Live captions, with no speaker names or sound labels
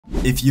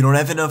If you don't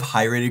have enough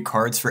high rated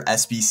cards for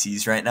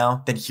SBCs right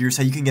now, then here's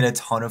how you can get a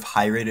ton of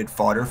high rated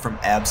fodder from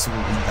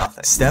absolutely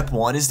nothing. Step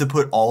 1 is to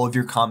put all of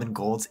your common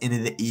golds into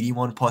the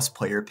 81 plus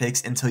player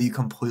picks until you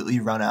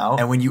completely run out,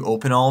 and when you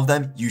open all of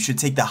them, you should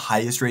take the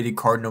highest rated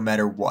card no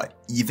matter what,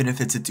 even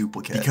if it's a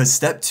duplicate. Because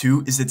step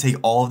 2 is to take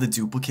all of the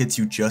duplicates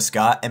you just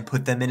got and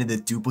put them into the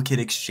duplicate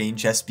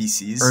exchange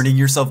SBCs, earning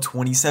yourself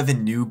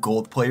 27 new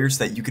gold players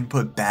that you can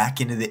put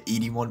back into the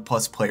 81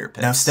 plus player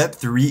picks. Now step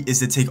 3 is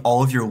to take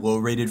all of your low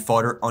rated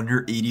fodder under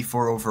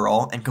 84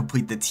 overall and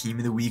complete the team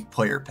of the week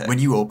player pick. When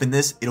you open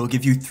this, it'll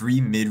give you 3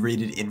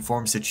 mid-rated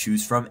informs to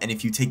choose from, and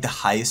if you take the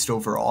highest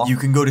overall, you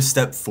can go to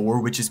step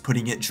 4, which is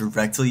putting it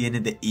directly into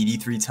the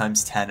 83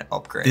 times 10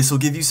 upgrade. This will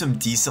give you some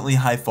decently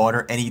high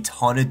fodder and a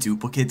ton of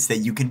duplicates that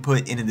you can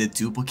put into the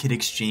duplicate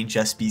exchange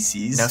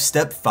SBCs. Now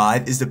step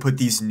 5 is to put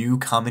these new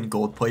common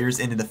gold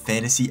players into the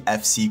fantasy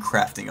FC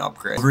crafting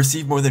upgrade. You'll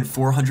receive more than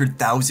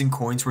 400,000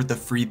 coins worth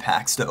of free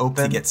packs to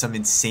open to get some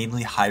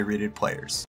insanely high rated players.